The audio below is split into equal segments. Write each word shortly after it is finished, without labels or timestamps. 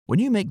When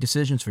you make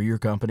decisions for your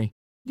company,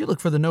 you look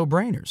for the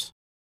no-brainers.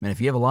 And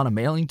if you have a lot of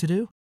mailing to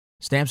do,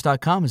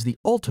 Stamps.com is the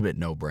ultimate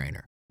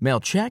no-brainer. Mail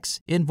checks,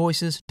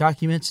 invoices,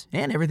 documents,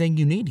 and everything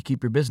you need to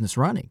keep your business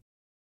running.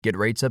 Get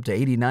rates up to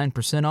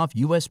 89% off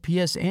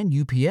USPS and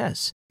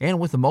UPS. And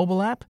with the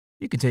mobile app,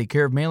 you can take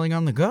care of mailing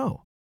on the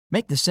go.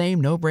 Make the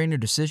same no-brainer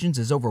decisions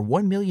as over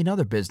 1 million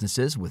other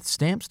businesses with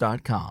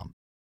Stamps.com.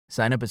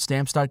 Sign up at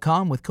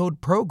Stamps.com with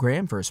code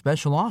PROGRAM for a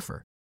special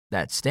offer.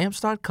 That's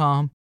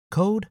Stamps.com,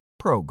 code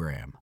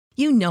PROGRAM.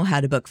 You know how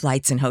to book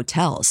flights and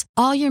hotels.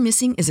 All you're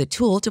missing is a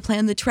tool to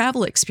plan the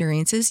travel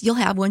experiences you'll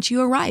have once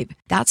you arrive.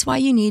 That's why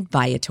you need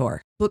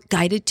Viator. Book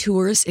guided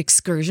tours,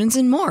 excursions,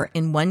 and more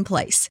in one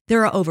place.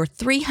 There are over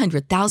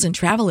 300,000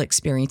 travel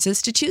experiences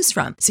to choose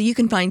from, so you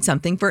can find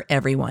something for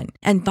everyone.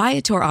 And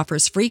Viator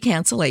offers free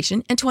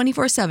cancellation and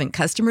 24/7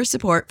 customer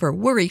support for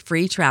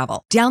worry-free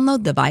travel.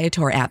 Download the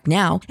Viator app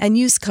now and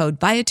use code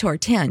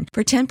Viator10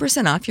 for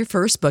 10% off your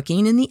first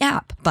booking in the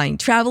app. Find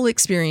travel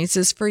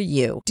experiences for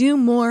you. Do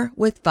more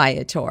with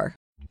Viator.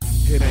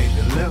 It ain't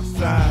the left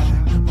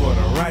side or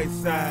the right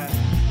side,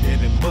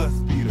 and it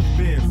must be the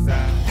fin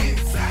side.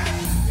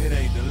 It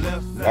ain't the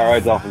left side. All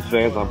right, Dolphins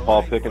fans, I'm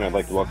Paul Picken. I'd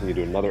like to welcome you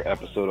to another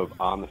episode of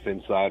On the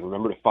Fin Side.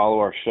 Remember to follow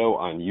our show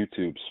on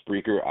YouTube,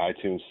 Spreaker,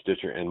 iTunes,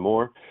 Stitcher, and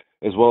more,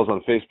 as well as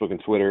on Facebook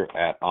and Twitter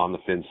at On the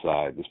Fin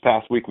Side. This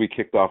past week, we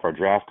kicked off our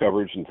draft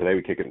coverage, and today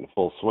we kick it into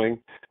full swing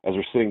as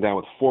we're sitting down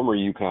with former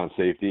UConn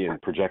safety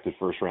and projected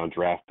first-round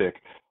draft pick,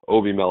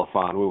 Obi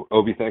Melifonwu.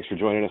 Obi, thanks for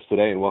joining us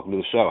today, and welcome to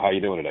the show. How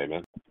you doing today,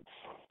 man?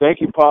 Thank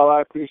you, Paul.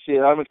 I appreciate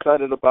it. I'm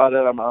excited about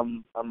it.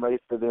 I'm ready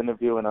for the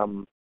interview, and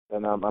I'm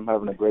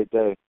having a great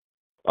day.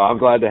 I'm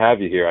glad to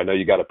have you here. I know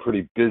you got a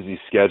pretty busy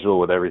schedule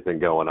with everything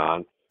going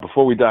on.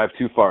 Before we dive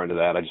too far into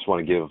that, I just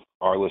want to give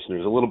our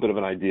listeners a little bit of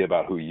an idea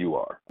about who you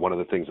are. One of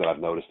the things that I've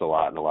noticed a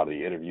lot in a lot of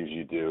the interviews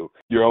you do,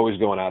 you're always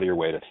going out of your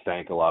way to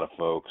thank a lot of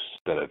folks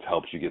that have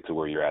helped you get to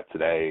where you're at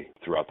today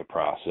throughout the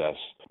process.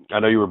 I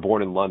know you were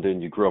born in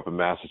London. You grew up in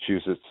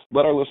Massachusetts.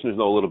 Let our listeners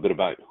know a little bit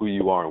about who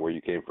you are and where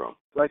you came from.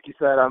 Like you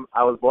said,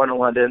 I was born in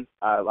London.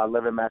 I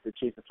live in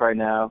Massachusetts right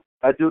now.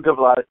 I do give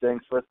a lot of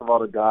thanks, first of all,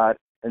 to God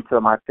and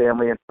to my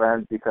family and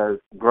friends, because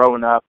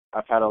growing up,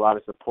 I've had a lot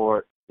of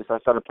support. I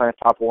started playing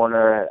Pop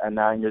Warner at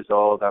 9 years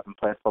old. I've been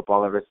playing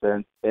football ever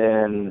since,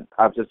 and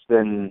I've just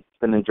been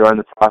enjoying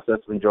the process,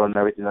 enjoying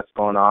everything that's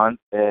going on.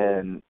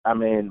 And I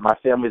mean, my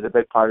family is a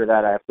big part of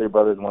that. I have 3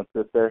 brothers and 1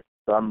 sister,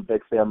 so I'm a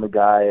big family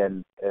guy.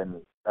 And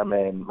I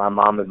mean, my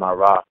mom is my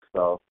rock.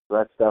 So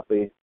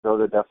those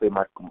are definitely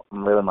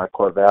my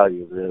core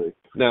values, really.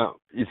 Now,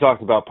 you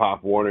talked about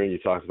Pop Warner and you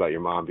talked about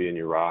your mom being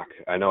your rock.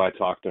 I know I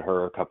talked to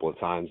her a couple of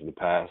times in the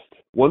past.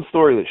 One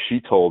story that she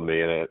told me,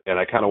 and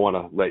I kind of want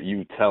to let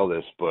you tell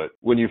this, but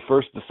when you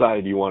first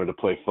decided you wanted to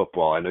play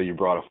football, I know you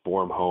brought a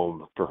form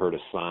home for her to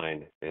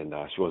sign, and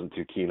she wasn't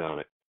too keen on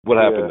it. What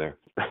happened there?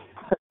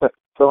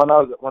 So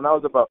when I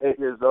was about 8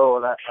 years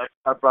old,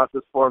 I brought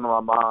this form to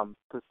my mom,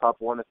 this Pop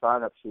Warner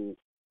sign-up sheet,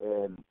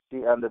 and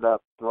she ended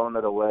up throwing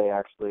it away,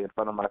 actually, in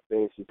front of my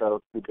face. She thought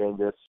it was too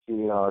dangerous.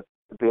 She,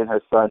 being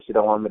her son, she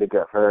don't want me to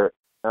get hurt.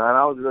 And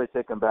I was really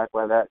taken back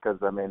by that because,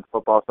 I mean,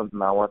 football is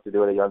something I want to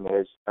do at a young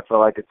age. I feel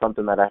like it's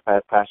something that I've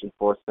had passion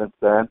for since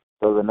then.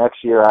 So the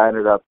next year, I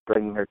ended up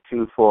bringing her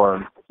 2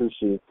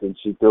 sheets, and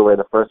she threw away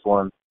the first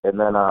one. And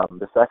then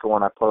the second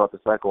one, I pulled out the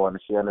second one,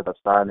 and she ended up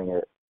signing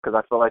it. Because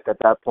I feel like at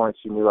that point,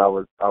 she knew I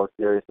was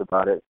serious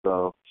about it.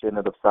 So she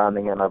ended up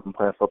signing it, and I've been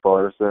playing football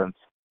ever since.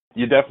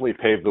 You definitely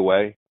paved the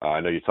way. I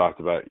know you talked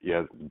about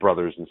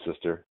brothers and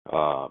sister.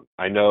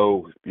 I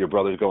know your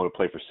brother's going to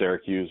play for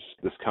Syracuse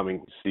this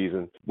coming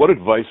season. What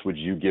advice would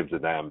you give to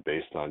them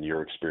based on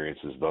your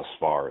experiences thus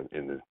far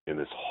in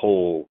this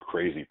whole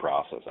crazy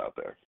process out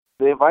there?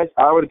 The advice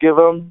I would give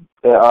them,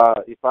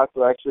 if I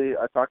could actually,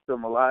 I talk to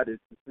them a lot, is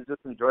to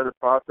just enjoy the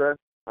process.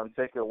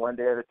 Take it one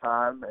day at a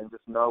time and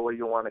just know where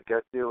you want to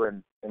get to,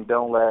 and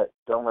don't let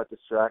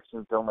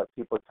distractions, don't let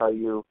people tell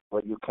you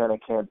what you can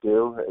and can't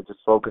do. Just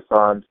focus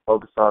on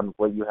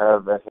what you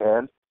have at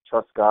hand.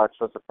 Trust God,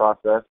 trust the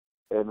process,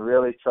 and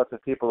really trust the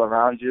people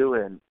around you,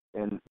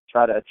 and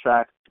try to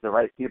attract the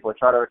right people.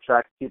 Try to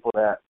attract people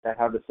that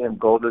have the same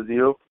goals as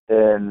you,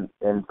 and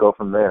go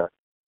from there.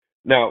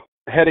 Now,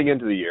 heading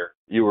into the year,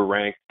 you were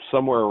ranked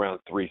somewhere around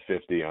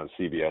 350 on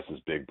CBS's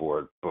big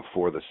board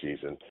before the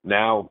season.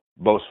 Now,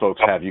 most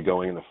folks have you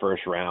going in the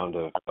first round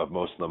of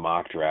most of the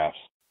mock drafts.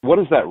 What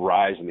is that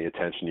rise in the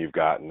attention you've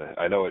gotten?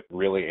 I know it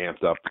really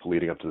amped up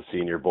leading up to the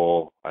Senior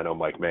Bowl. I know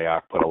Mike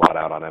Mayock put a lot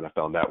out on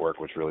NFL Network,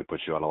 which really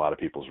puts you on a lot of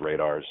people's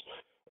radars.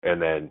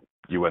 And then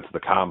you went to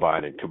the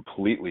Combine and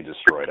completely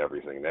destroyed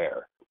everything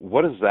there.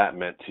 What has that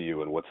meant to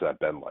you, and what's that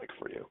been like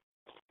for you?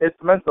 It's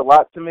meant a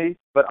lot to me,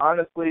 but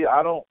honestly,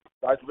 I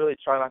really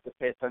try not to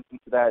pay attention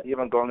to that.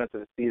 Even going into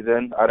the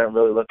season, I didn't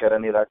really look at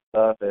any of that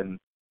stuff, and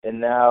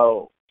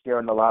now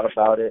hearing a lot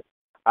about it,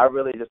 I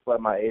really just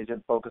let my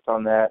agent focus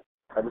on that.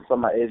 I just let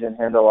my agent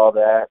handle all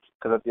that,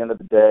 because at the end of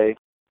the day,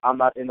 I'm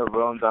not in the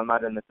rooms, I'm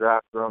not in the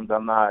draft rooms,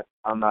 I'm not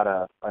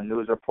a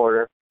news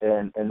reporter,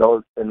 and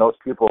those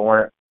people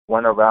weren't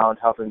around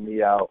helping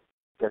me out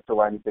get to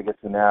where I need to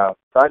get to now.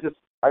 So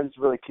I just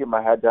really keep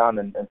my head down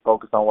and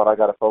focus on what I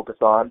got to focus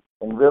on,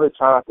 and really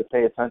try not to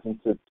pay attention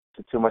to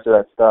too much of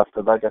that stuff.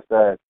 Because like I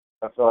said,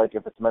 I feel like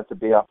if it's meant to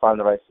be, I'll find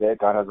the right fit.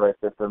 God has the right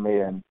fit for me,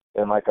 and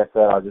like I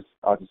said,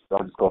 I'll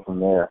just go from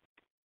there.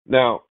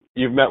 Now,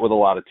 you've met with a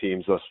lot of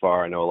teams thus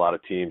far. I know a lot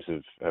of teams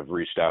have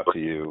reached out to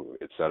you,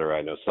 et cetera.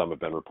 I know some have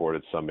been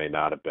reported, some may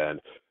not have been.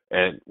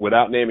 And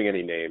without naming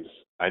any names,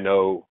 I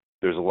know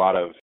there's a lot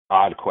of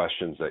odd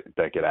questions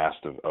that get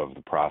asked of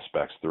the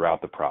prospects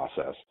throughout the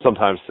process,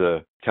 sometimes to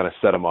kind of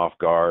set them off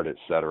guard, et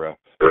cetera.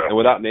 And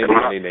without naming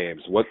any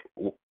names,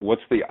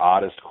 what's the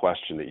oddest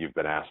question that you've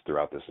been asked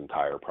throughout this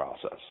entire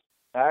process?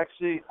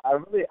 Actually,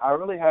 I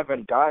really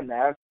haven't gotten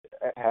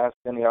asked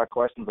any odd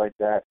questions like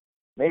that.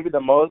 Maybe the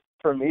most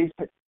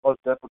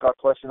difficult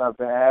question I've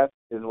been asked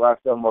is where I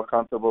feel more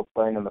comfortable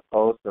playing in the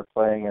post or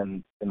playing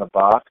in the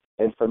box.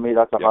 And for me,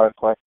 that's a hard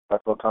question. I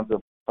feel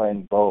comfortable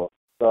playing both.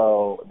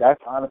 So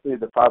that's honestly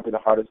probably the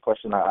hardest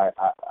question I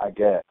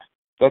get.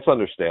 That's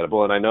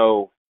understandable. And I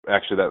know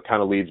actually that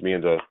kind of leads me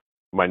into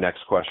my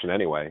next question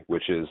anyway,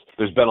 which is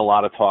there's been a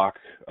lot of talk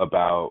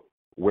about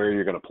where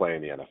you're going to play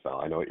in the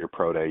NFL. I know at your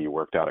pro day you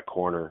worked out at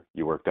corner,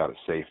 you worked out at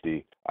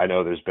safety. I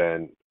know there's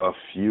been a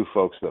few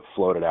folks that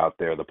floated out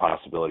there the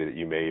possibility that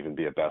you may even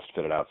be a best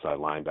fitted outside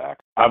linebacker.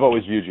 I've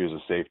always viewed you as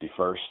a safety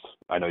first.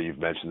 I know you've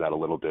mentioned that a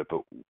little bit,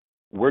 but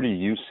where do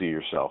you see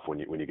yourself when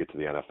you get to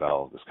the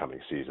NFL this coming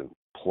season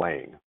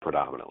playing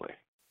predominantly?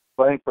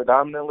 Playing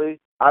predominantly,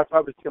 I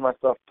probably see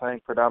myself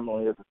playing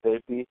predominantly as a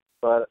safety,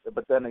 but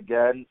then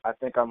again, I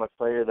think I'm a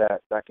player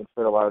that can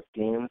fit a lot of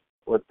schemes,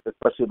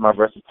 especially with my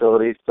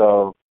versatility.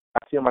 So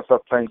I see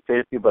myself playing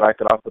safety, but I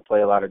could also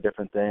play a lot of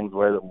different things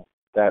where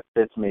that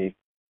fits me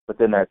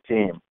within that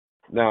team.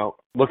 Now,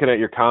 looking at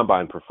your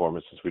combine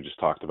performances, we just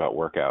talked about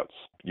workouts.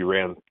 You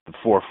ran the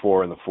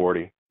 4.4 and the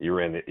 40.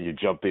 You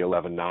jumped the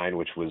 11.9,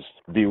 which was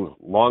the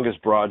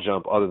longest broad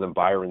jump other than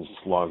Byron's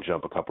long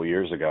jump a couple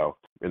years ago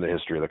in the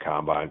history of the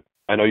combine.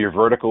 I know you're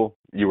vertical.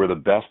 You were the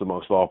best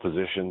amongst all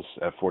positions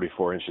at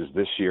 44 inches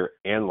this year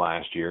and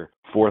last year,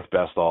 fourth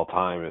best all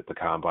time at the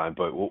combine.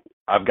 But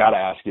I've got to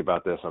ask you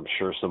about this. I'm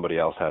sure somebody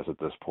else has at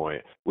this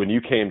point. When you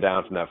came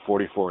down from that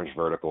 44-inch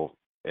vertical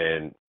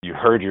and you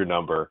heard your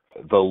number,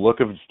 the look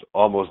of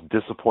almost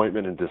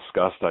disappointment and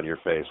disgust on your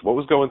face, what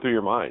was going through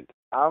your mind?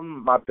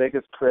 I'm my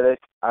biggest critic.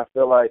 I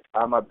feel like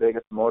I'm my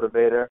biggest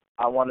motivator.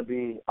 I want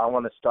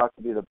to strive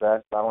to be the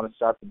best. I want to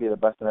strive to be the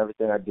best in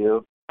everything I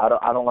do. I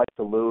don't like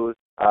to lose.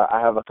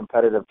 I have a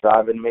competitive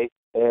drive in me.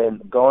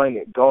 And going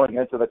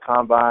into the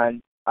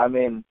combine, I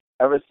mean,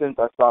 ever since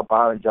I saw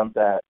Byron jump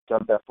that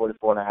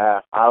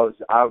 44.5,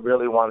 I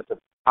really wanted to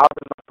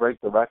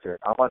break the record.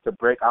 I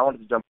wanted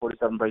to jump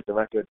 47, break the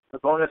record. So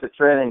going into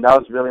training, that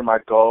was really my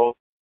goal.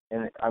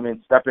 And I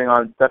mean, stepping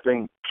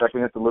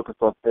into Lucas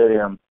Oil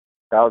Stadium,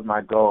 that was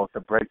my goal, to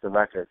break the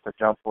record, to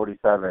jump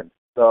 47.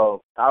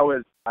 So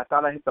I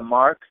thought I hit the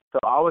mark. So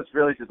I was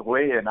really just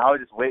waiting. I was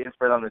just waiting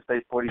for them to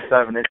say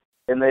 47,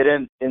 and they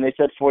didn't. And they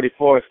said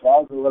 44. So I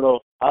was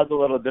a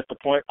little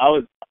disappointed. I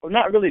was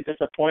not really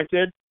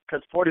disappointed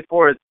because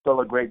 44 is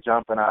still a great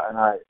jump, and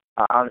I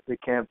honestly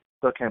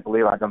still can't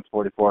believe I jumped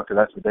 44 because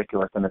that's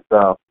ridiculous in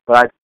itself.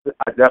 But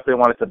I definitely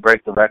wanted to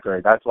break the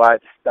record. That's why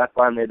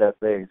I made that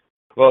face.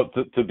 Well,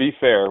 to be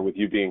fair, with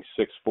you being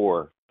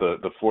 6'4",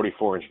 the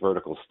 44-inch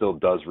vertical still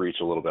does reach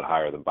a little bit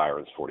higher than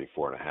Byron's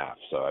 44.5.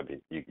 So, I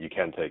mean, you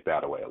can take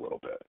that away a little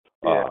bit.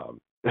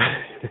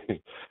 Yeah.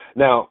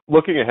 Now,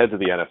 looking ahead to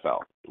the NFL,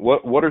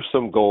 what are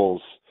some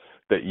goals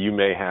that you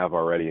may have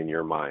already in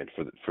your mind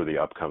for the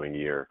upcoming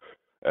year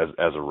as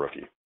a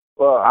rookie?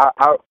 Well,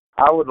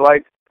 I would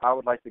like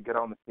to get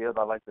on the field.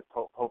 I'd like to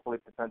hopefully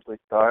potentially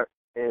start.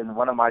 And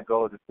one of my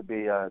goals is to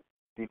be a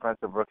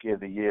Defensive Rookie of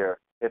the Year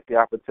if the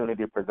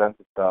opportunity presents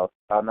itself.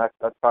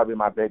 That's probably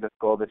my biggest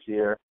goal this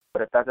year.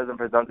 But if that doesn't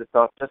present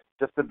itself,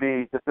 just to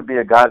be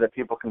a guy that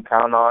people can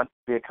count on,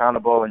 be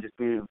accountable, and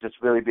just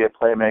really be a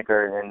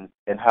playmaker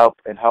and help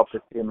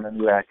the team in the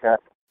new cat.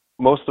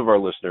 Most of our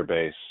listener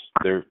base,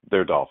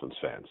 they're Dolphins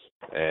fans,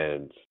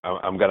 and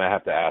I'm going to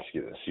have to ask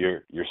you this: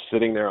 you're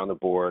sitting there on the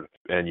board,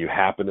 and you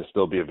happen to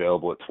still be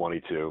available at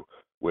 22,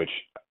 which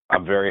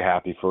I'm very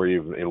happy for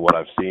you in what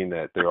I've seen,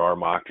 that there are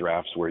mock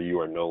drafts where you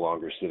are no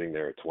longer sitting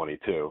there at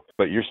 22,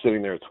 but you're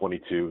sitting there at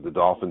 22. The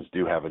Dolphins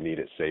do have a need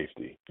at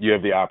safety. You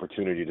have the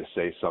opportunity to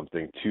say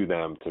something to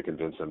them to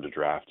convince them to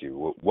draft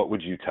you. What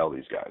would you tell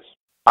these guys?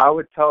 I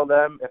would tell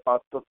them, if I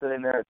was still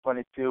sitting there at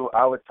 22,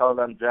 I would tell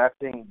them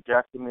drafting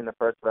me in the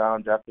first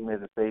round, drafting me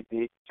as a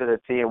safety to the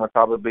team would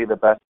probably be the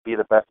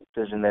best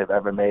decision they've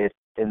ever made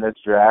in this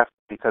draft,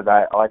 because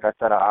I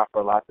offer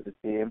a lot to the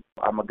team.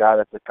 I'm a guy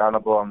that's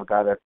accountable. I'm a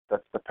guy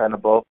that's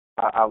dependable.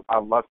 I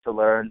love to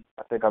learn.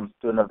 I think I'm a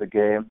student of the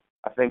game.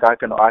 I think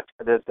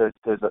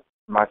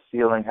my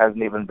ceiling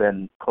hasn't even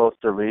been close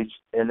to reach,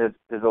 and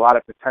there's a lot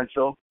of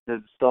potential.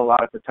 There's still a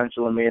lot of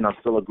potential in me, and I'm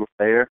still a good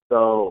player.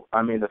 So,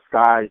 I mean, the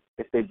sky,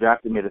 if they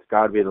drafted me, the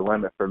sky would be the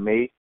limit for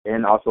me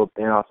and also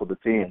the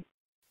team.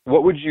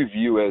 What would you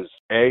view as,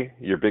 A,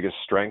 your biggest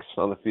strengths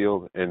on the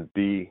field, and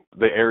B,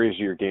 the areas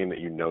of your game that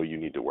you know you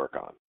need to work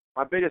on?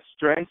 My biggest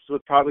strengths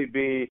would probably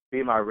be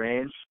my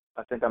range.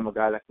 I think I'm a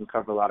guy that can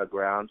cover a lot of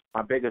ground.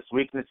 My biggest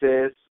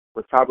weaknesses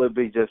would probably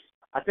be just,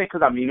 I think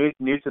because I'm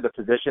new to the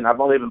position. I've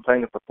only been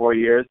playing it for 4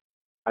 years.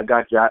 I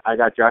got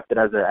drafted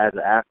as an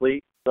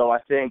athlete. So I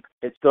think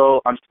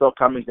I'm still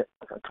coming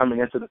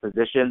into the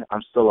position.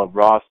 I'm still a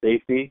raw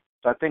safety.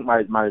 So I think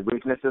my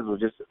weaknesses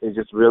is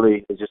just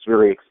really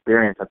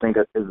experience. I think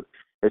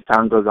as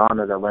time goes on,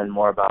 as I learn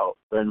more about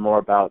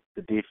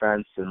the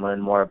defense and learn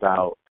more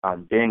about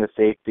being a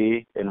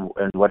safety and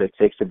what it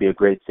takes to be a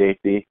great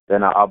safety,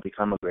 then I'll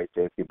become a great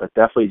safety. But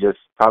definitely just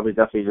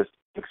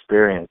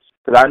experience.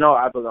 Because I know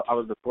I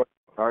was the fourth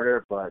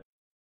starter, but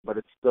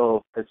it's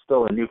still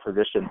a new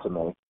position to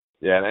me.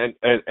 Yeah,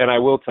 and I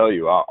will tell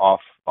you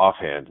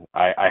offhand,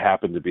 I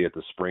happened to be at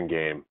the spring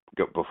game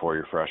before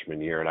your freshman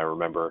year, and I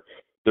remember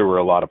there were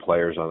a lot of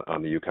players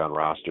on the UConn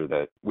roster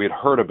that we had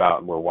heard about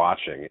and were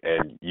watching,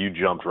 and you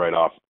jumped right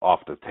off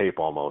the tape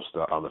almost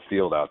on the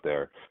field out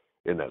there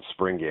in that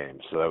spring game.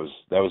 So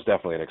that was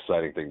definitely an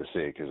exciting thing to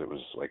see, because it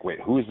was like,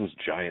 wait, who is this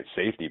giant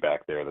safety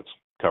back there that's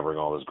covering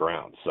all this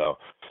ground? So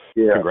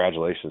yeah.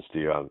 Congratulations to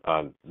you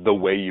on the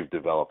way you've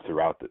developed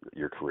throughout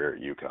your career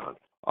at UConn.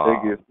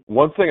 Thank you.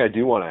 One thing I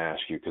do want to ask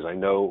you, because I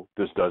know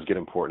this does get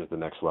important at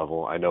the next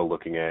level. I know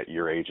looking at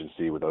your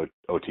agency with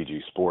OTG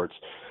Sports,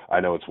 I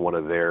know it's one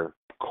of their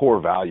core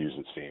values,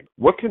 it seems.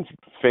 What can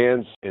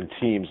fans and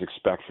teams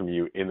expect from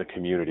you in the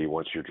community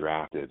once you're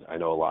drafted? I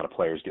know a lot of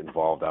players get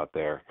involved out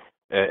there,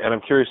 and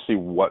I'm curious to see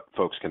what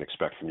folks can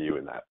expect from you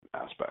in that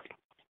aspect.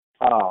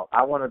 Oh,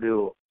 I want to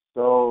do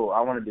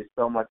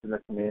so much in the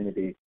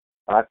community.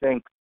 I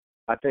think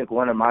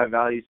one of my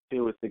values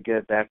too is to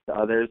give back to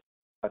others.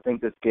 I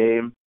think this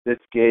game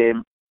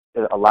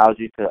allows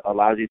you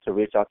to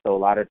reach out to a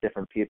lot of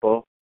different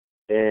people,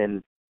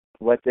 and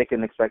what they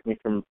can expect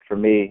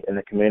from me in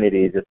the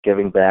community is just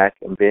giving back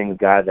and being a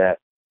guy that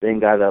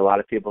a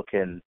lot of people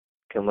can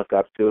look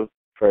up to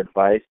for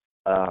advice,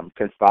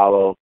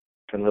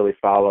 can really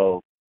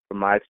follow from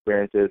my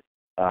experiences,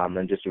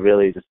 and just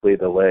lead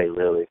the way,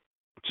 really.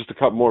 Just a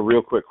couple more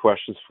real quick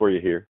questions for you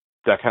here.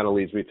 That kind of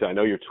leads me to, I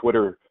know your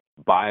Twitter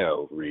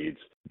bio reads,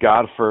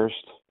 God first,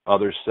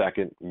 others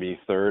second, me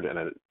third,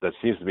 and that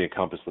seems to be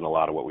encompassed in a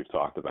lot of what we've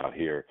talked about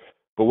here.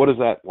 But what does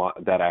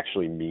that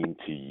actually mean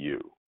to you?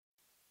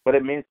 What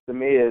it means to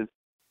me is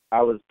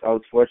I was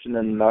fortunate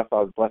enough, I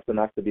was blessed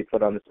enough to be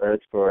put on this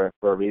earth for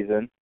a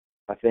reason.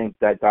 I think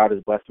that God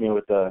has blessed me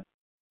with the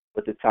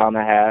talent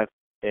I have,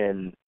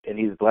 and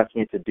He's blessed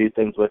me to do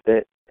things with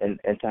it and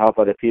to help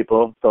other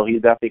people. So He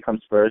definitely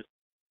comes first.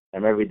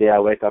 And every day I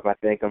wake up, I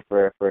thank Him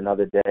for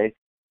another day.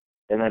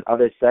 And then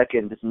others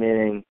second, just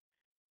meaning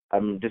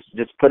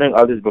just putting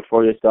others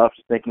before yourself,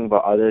 just thinking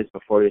about others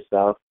before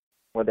yourself,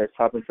 whether it's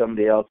helping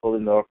somebody else,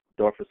 holding the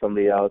door for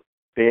somebody else,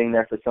 being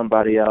there for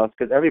somebody else,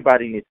 because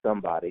everybody needs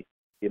somebody,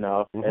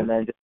 mm-hmm. and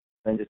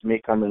then just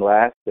me coming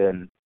last,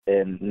 and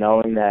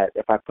knowing that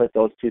if I put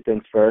those two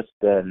things first,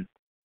 then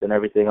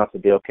everything else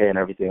will be okay and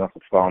everything else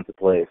will fall into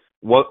place.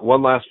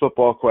 One last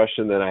football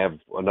question, then I have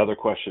another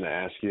question to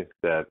ask you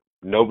that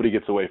nobody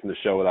gets away from the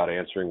show without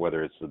answering,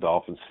 whether it's the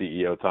Dolphins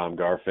CEO, Tom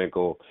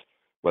Garfinkel,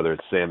 whether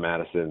it's Sam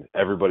Madison.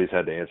 Everybody's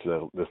had to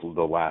answer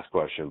the last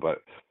question, but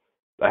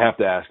I have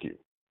to ask you.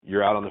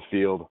 You're out on the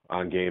field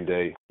on game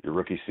day, your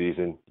rookie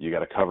season. You got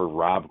to cover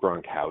Rob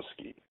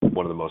Gronkowski,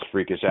 one of the most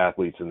freakish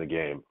athletes in the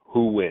game.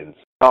 Who wins?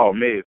 Oh,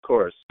 me, of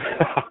course.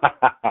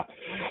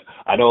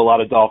 I know a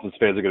lot of Dolphins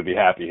fans are going to be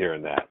happy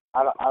hearing that.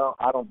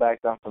 I don't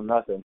back down from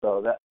nothing.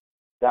 So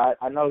that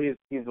I know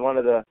he's one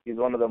of the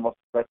most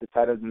respected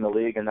tight ends in the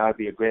league, and that would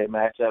be a great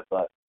matchup.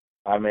 But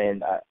I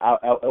mean,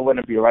 it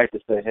wouldn't be right to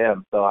say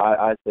him, so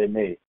I say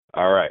me.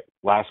 All right.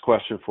 Last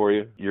question for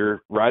you.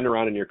 You're riding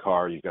around in your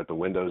car. You've got the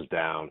windows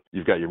down.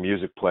 You've got your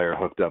music player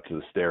hooked up to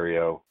the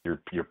stereo.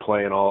 You're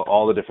playing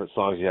all the different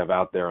songs you have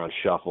out there on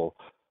shuffle.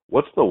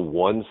 What's the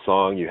one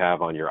song you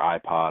have on your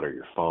iPod or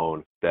your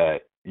phone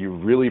that you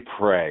really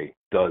pray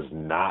does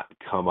not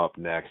come up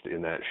next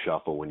in that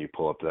shuffle when you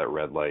pull up to that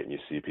red light and you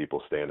see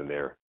people standing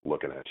there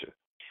looking at you?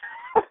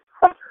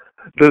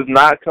 Does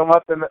not come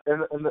up in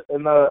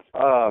the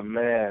oh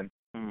man.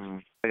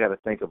 I got to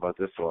think about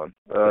this one.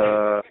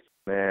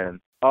 Man.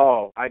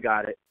 Oh, I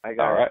got it. All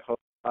right.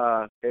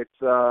 It's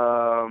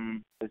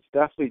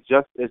definitely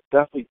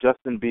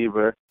Justin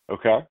Bieber.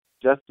 Okay.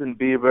 Justin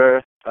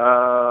Bieber.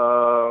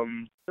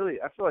 Really,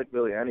 I feel like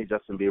really any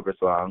Justin Bieber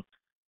song.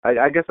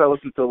 I guess I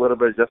listen to a little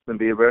bit of Justin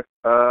Bieber.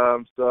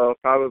 So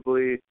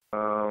probably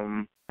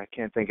I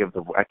can't think of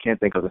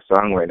the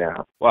song right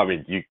now. Well, I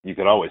mean, you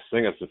could always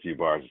sing us a few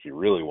bars if you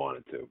really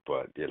wanted to,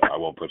 but I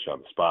won't put you on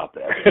the spot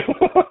there.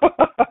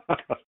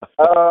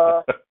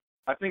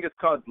 I think it's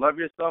called "Love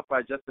Yourself"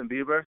 by Justin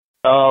Bieber.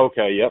 Oh,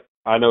 okay. Yep,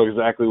 I know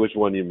exactly which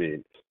one you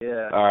mean.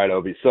 Yeah. All right,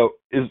 Obi. So,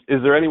 is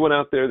there anyone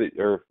out there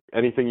or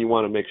anything you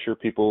want to make sure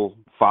people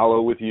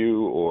follow with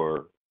you,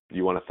 or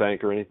you want to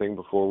thank or anything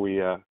before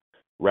we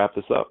wrap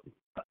this up?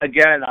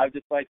 again, I'd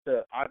just like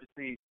to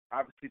obviously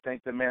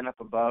thank the man up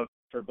above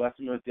for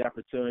blessing me with the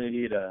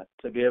opportunity to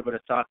be able to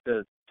talk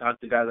to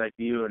guys like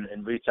you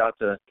and reach out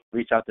to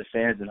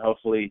fans and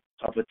hopefully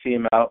help a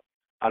team out.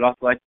 I'd also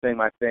like to thank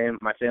my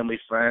family,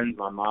 friends,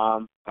 my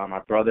mom, my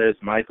brothers,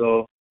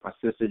 Michael, my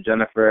sister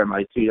Jennifer, and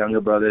my 2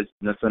 younger brothers,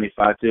 Nasuni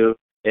Fatu.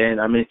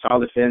 And I mean, to all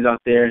the fans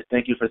out there,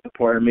 thank you for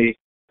supporting me.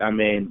 I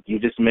mean, you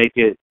make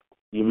it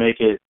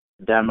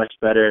that much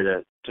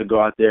better to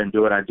go out there and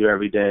do what I do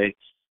every day,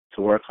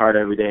 to work hard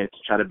every day, and to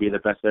try to be the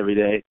best every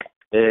day.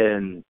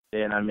 And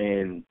I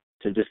mean,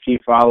 to just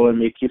keep following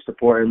me, keep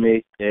supporting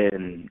me,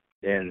 and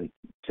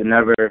to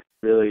never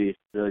really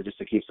just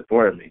to keep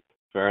supporting me.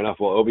 Fair enough.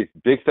 Well, Obi,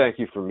 big thank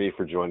you from me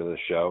for joining the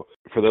show.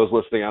 For those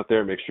listening out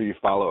there, make sure you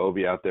follow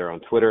Obi out there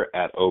on Twitter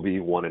at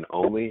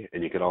Obi1andOnly,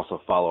 and you can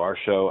also follow our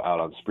show out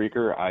on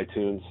Spreaker,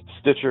 iTunes,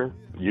 Stitcher,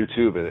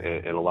 YouTube,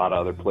 and a lot of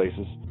other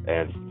places.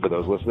 And for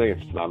those listening, if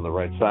it's not on the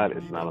right side,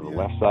 it's not on the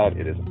left side,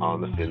 it is on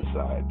the fin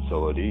side.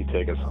 Solo D,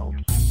 take us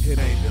home. It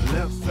ain't the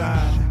left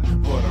side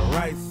or the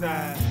right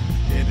side,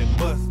 and it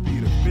must be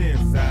the fin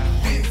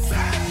side.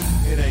 Inside.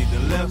 It ain't the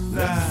left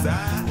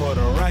side or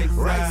the right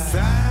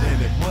side,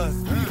 and it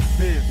must be the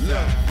fin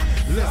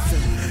side.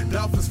 Listen,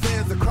 Dolphins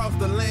fans across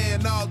the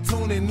land all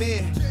tuning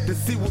in to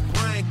see what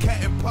Brian,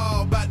 Cat, and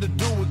Paul about to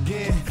do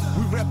again.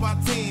 We rep our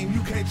team,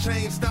 you can't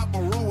change, stop,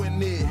 or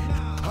ruin it.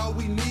 All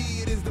we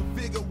need is to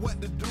figure what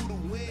to do to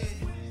win.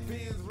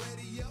 Fans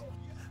Radio,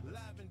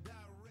 live and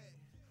direct.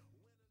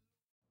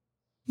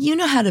 You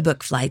know how to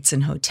book flights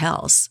and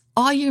hotels.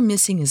 All you're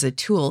missing is a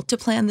tool to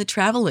plan the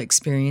travel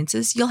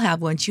experiences you'll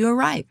have once you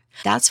arrive.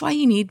 That's why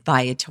you need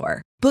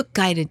Viator. Book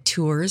guided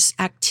tours,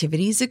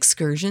 activities,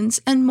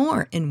 excursions, and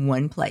more in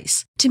one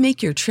place to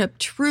make your trip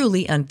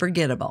truly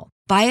unforgettable.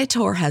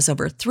 Viator has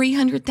over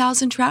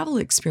 300,000 travel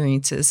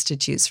experiences to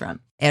choose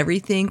from.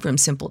 Everything from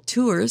simple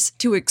tours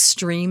to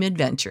extreme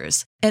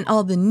adventures and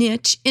all the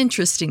niche,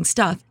 interesting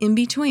stuff in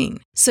between.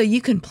 So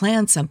you can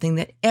plan something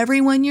that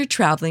everyone you're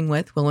traveling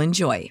with will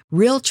enjoy.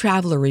 Real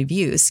traveler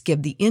reviews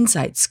give the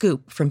inside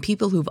scoop from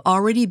people who've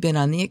already been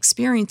on the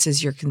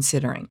experiences you're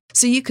considering.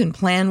 So you can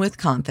plan with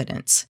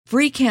confidence.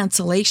 Free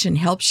cancellation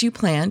helps you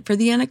plan for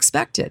the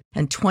unexpected.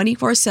 And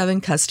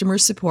 24/7 customer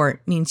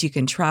support means you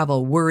can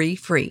travel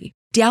worry-free.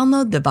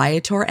 Download the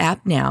Viator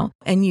app now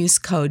and use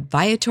code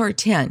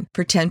Viator10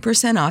 for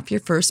 10% off your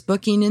first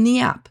booking in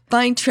the app.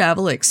 Find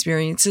travel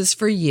experiences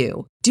for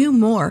you. Do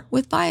more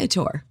with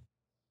Viator.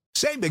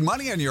 Save big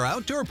money on your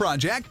outdoor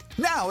project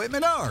now at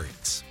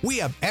Menards. We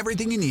have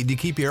everything you need to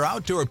keep your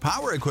outdoor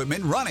power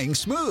equipment running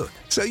smooth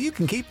so you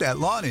can keep that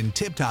lawn in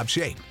tip-top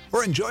shape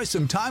or enjoy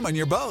some time on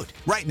your boat.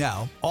 Right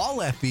now,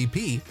 all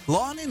FVP,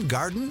 lawn and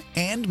garden,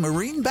 and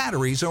marine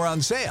batteries are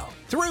on sale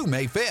through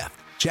May 5th.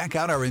 Check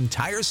out our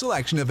entire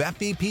selection of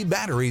FVP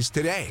batteries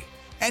today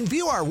and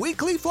view our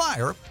weekly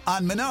flyer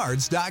on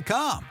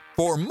Menards.com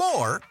for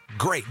more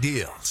great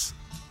deals.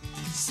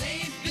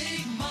 Save